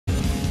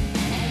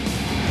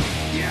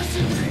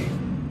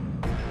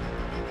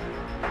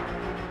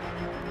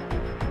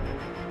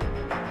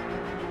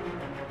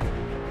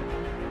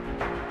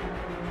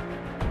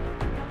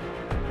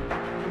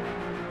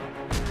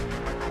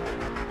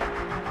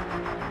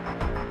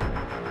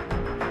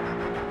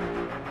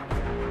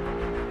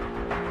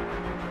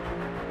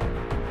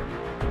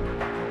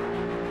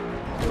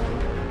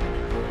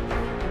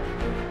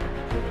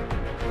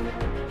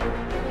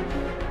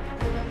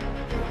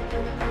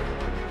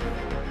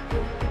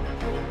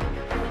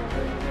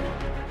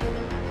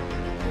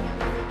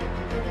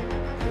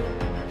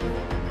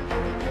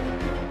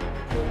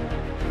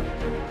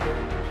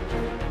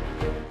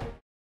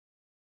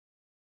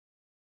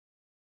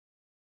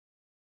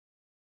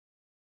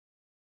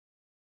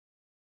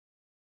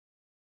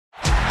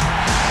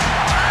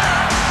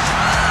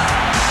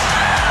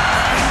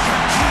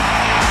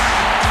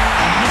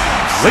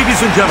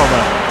Ladies and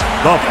gentlemen,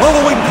 the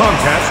following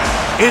contest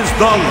is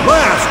the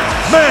last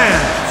man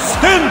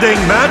standing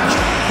match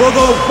for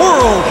the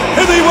World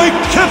Heavyweight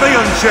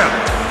Championship.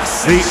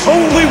 The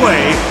only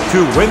way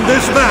to win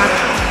this match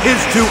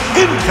is to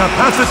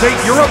incapacitate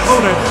your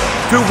opponent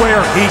to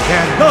where he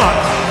cannot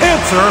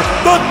answer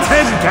the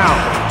 10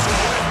 count.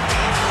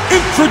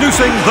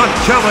 Introducing the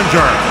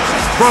challenger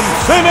from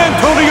San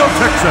Antonio,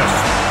 Texas,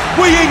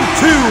 weighing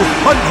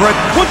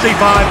 225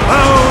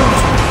 pounds,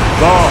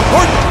 the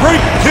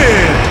Heartbreak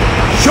Kid,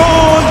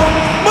 Shawn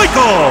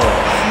Michaels.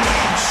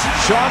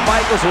 Shawn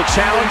Michaels will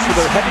challenge for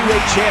the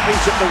heavyweight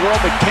championship of the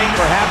world, but King,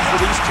 perhaps for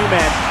these two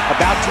men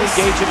about to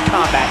engage in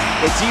combat,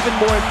 it's even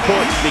more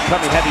important to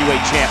becoming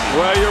heavyweight champion.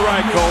 Well, you're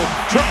right, Cole.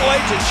 Triple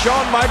H and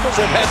Shawn Michaels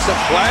have had some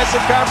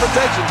classic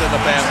confrontations in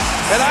the past,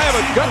 and I have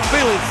a gut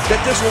feeling that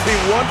this will be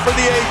one for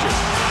the ages.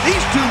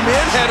 These two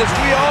men had, as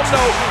we all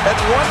know, at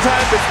one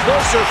time been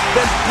closer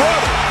than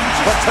brothers.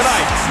 But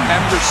tonight,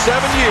 after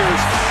 7 years,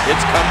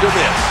 it's come to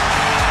this.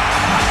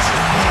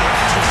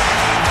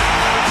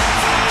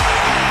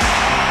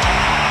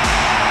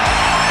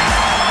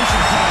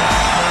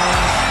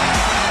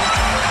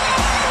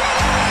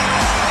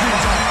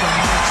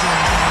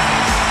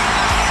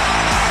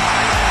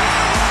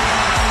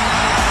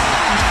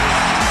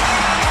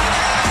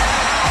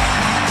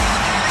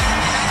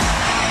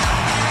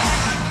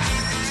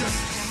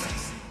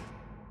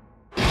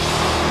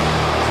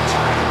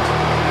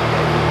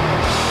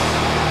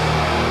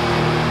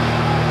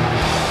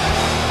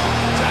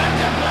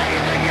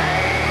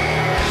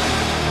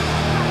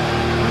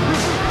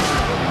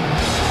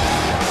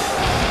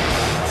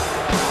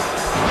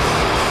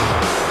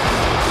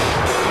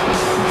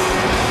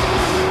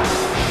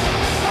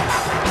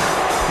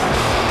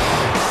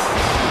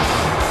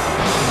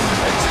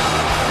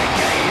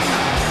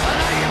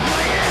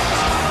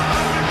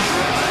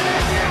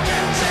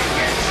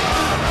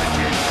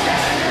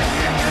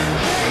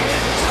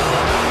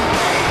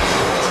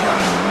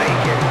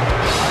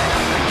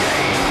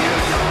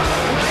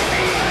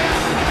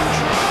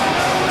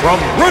 From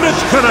Greenwich,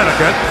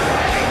 Connecticut,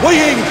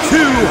 weighing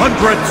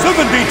 272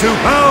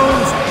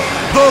 pounds,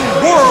 the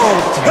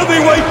World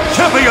Heavyweight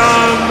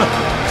Champion,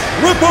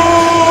 Triple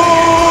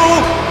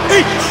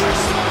H.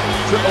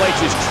 Triple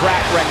H's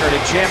track record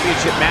in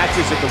championship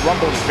matches at the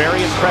Rumble is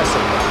very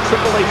impressive.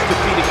 Triple H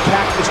defeated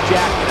Cactus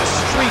Jack in a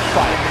street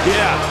fight.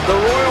 Yeah, the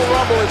Royal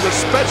Rumble is a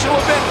special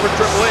event for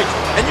Triple H,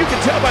 and you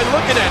can tell by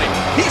looking at him.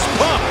 He's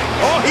pumped.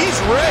 Oh, he's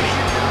ready.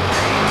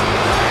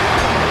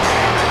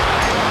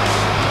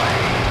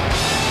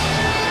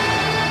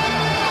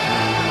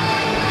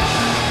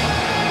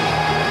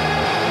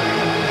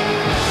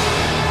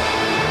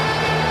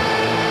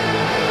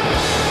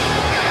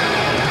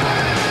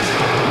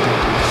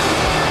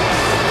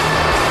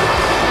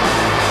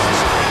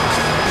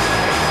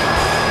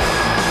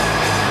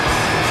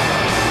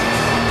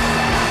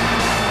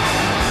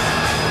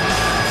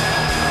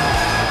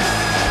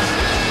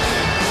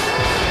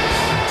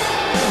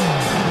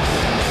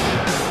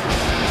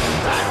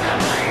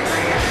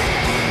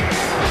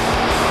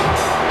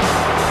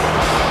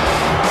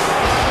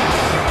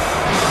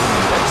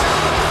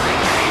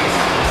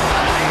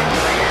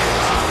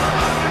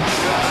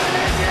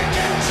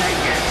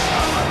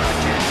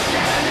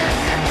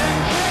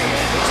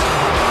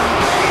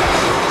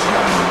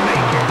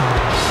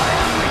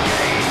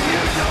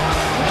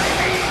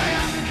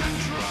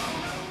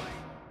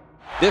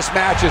 This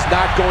match is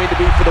not going to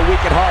be for the weak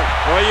at heart.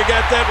 Well, you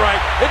got that right.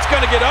 It's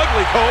going to get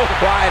ugly, Cole.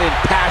 Pride and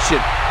passion,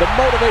 the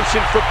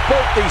motivation for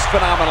both these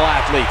phenomenal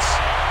athletes.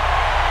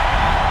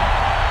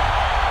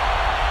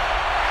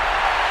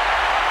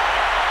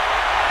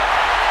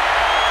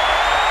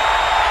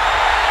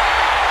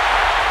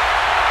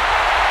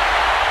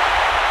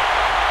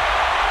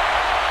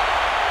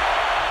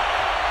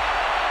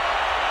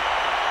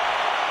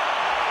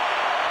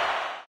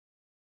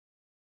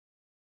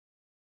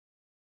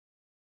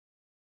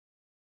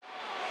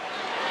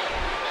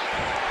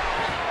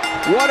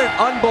 What an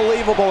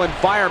unbelievable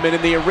environment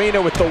in the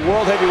arena with the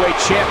World Heavyweight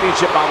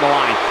Championship on the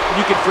line.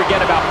 You can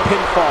forget about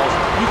pinfalls.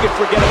 You can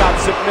forget about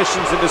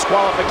submissions and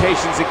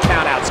disqualifications and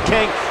countouts.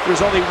 King, there's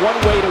only one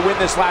way to win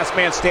this last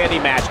man standing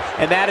match,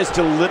 and that is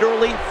to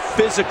literally,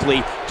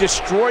 physically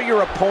destroy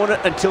your opponent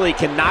until he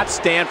cannot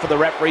stand for the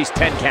referee's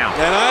 10 count.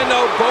 And I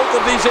know both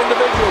of these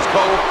individuals,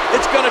 Cole,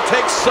 it's going to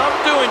take some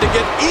doing to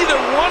get either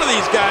one of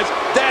these guys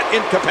that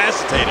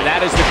incapacitated. And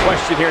that is the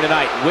question here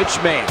tonight. Which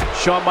man,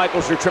 Shawn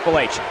Michaels or Triple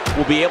H,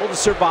 will be able to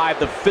survive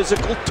the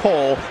physical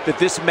toll that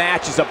this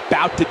match is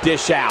about to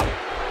dish out?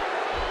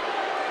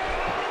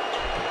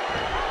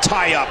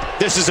 Tie up.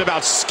 This is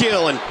about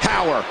skill and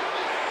power.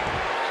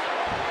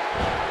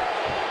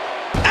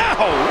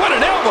 Ow, what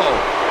an elbow.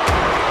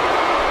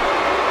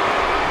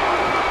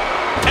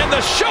 And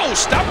the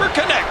showstopper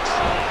connects.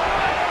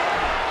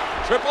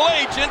 Triple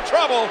H in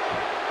trouble.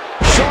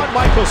 Shawn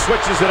Michaels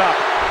switches it up.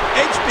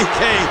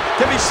 HBK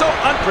can be so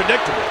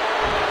unpredictable.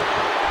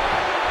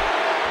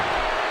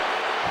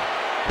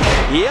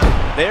 Yep,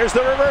 there's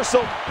the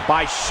reversal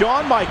by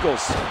Shawn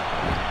Michaels.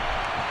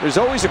 There's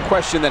always a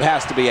question that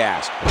has to be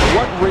asked.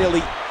 What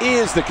really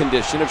is the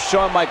condition of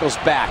Shawn Michaels'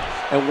 back?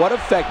 And what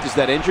effect does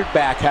that injured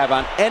back have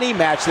on any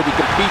match that he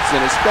competes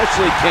in,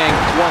 especially, King,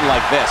 one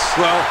like this?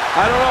 Well,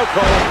 I don't know,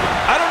 Cole.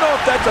 I don't know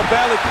if that's a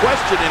valid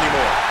question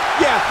anymore.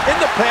 Yeah, in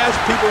the past,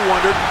 people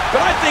wondered,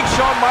 but I think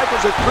Shawn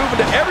Michaels has proven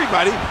to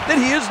everybody that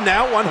he is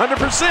now 100%.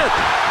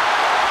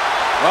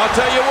 Well, I'll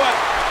tell you what,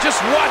 just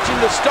watching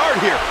the start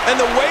here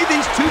and the way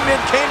these two men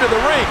came to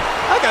the ring,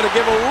 I got to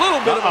give a little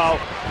bit of a...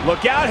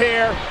 Look out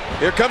here.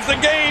 Here comes the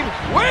game.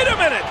 Wait a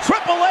minute.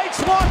 Triple H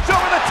launched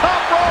over the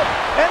top rope,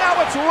 and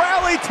now it's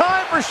rally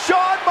time for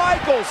Shawn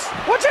Michaels.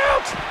 Watch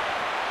out!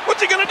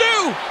 What's he going to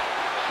do?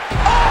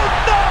 Oh,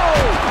 no!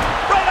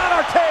 Right on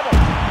our table.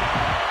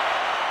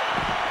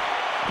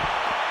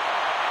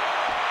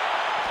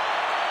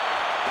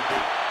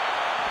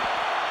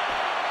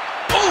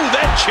 Oh,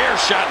 that chair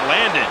shot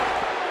landed.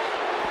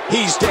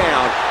 He's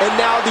down, and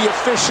now the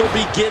official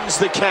begins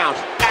the count.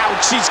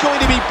 Ouch, he's going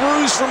to be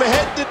bruised from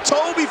head to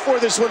toe before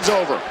this one's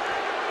over.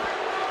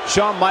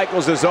 Shawn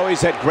Michaels has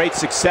always had great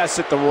success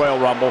at the Royal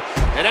Rumble.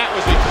 And that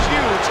was a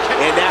huge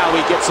count. And now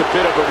he gets a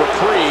bit of a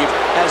reprieve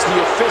as the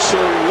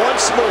official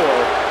once more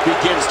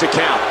begins to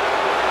count.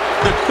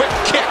 The quick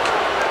kick.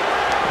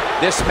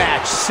 This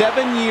match,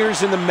 7 years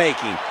in the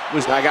making,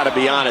 was... I gotta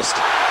be honest,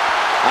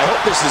 I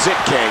hope this is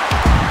it, King.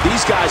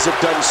 These guys have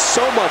done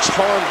so much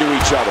harm to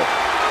each other.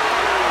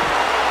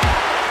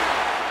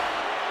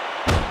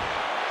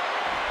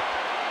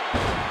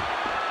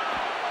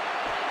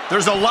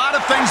 There's a lot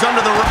of things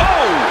under the...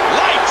 Oh,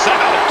 lights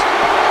out!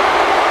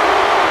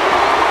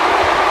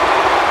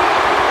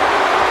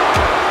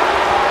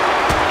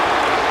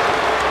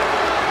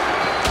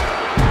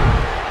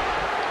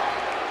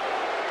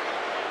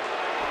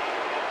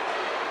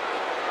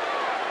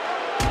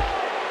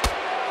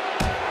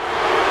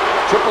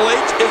 Triple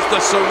H is the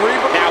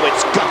cerebral... Now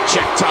it's gut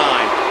check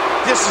time.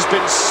 This has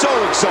been so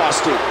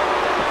exhausting.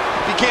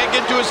 If he can't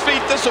get to his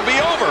feet, this will be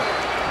over.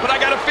 But I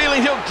got a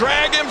feeling he'll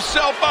drag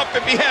himself up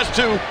if he has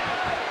to.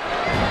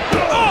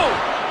 Oh!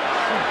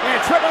 And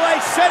Triple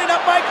H setting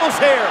up Michaels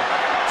here.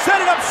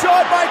 Setting up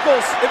Shawn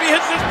Michaels. If he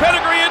hits this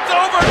pedigree, it's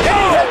over. And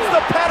he hits the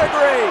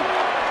pedigree.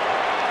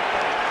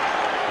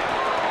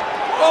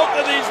 Both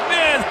of these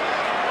men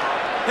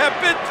have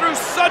been through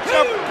such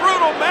a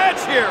brutal match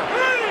here.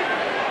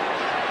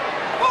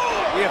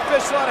 The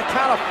official on a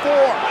count of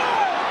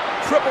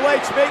 4. Triple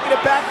H making it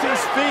back to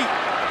his feet.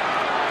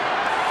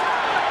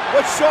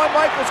 What's Shawn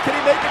Michaels? Can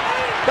he make it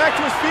back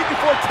to his feet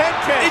before 10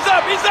 can? He's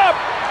up, he's up!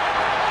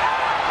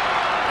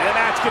 And the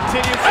match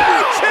continues.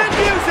 Chin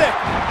music!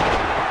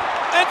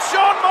 And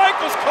Shawn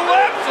Michaels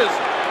collapses,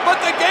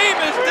 but the game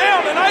is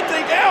down and I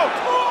think out.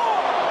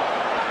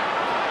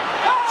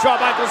 Shawn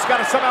Michaels has got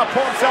to somehow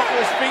pull himself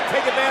to his feet,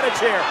 take advantage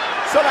here.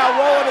 Somehow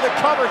roll into the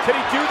cover. Can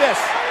he do this?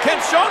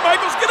 Can Shawn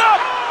Michaels get up?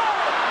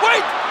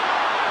 Wait!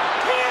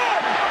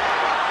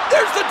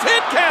 There's the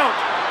 10 count!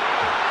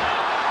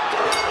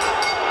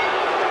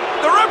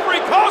 The referee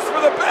calls for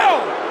the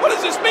bell. What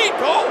does this mean,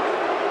 Cole?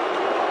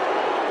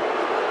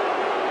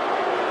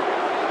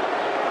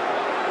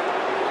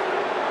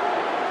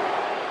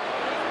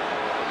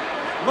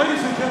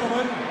 Ladies and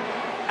gentlemen,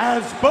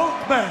 as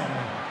both men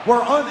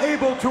were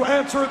unable to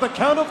answer the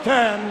count of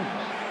 10,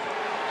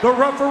 the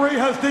referee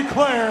has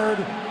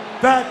declared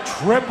that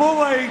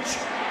Triple H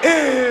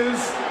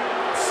is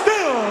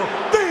still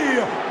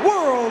the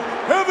World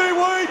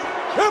Heavyweight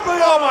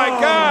Champion! Oh my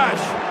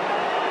gosh!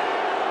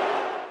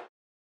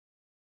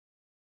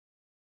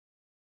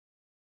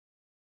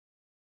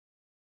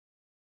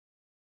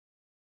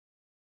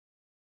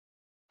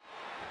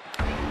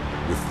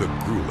 With the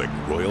grueling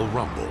Royal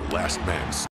Rumble Last Man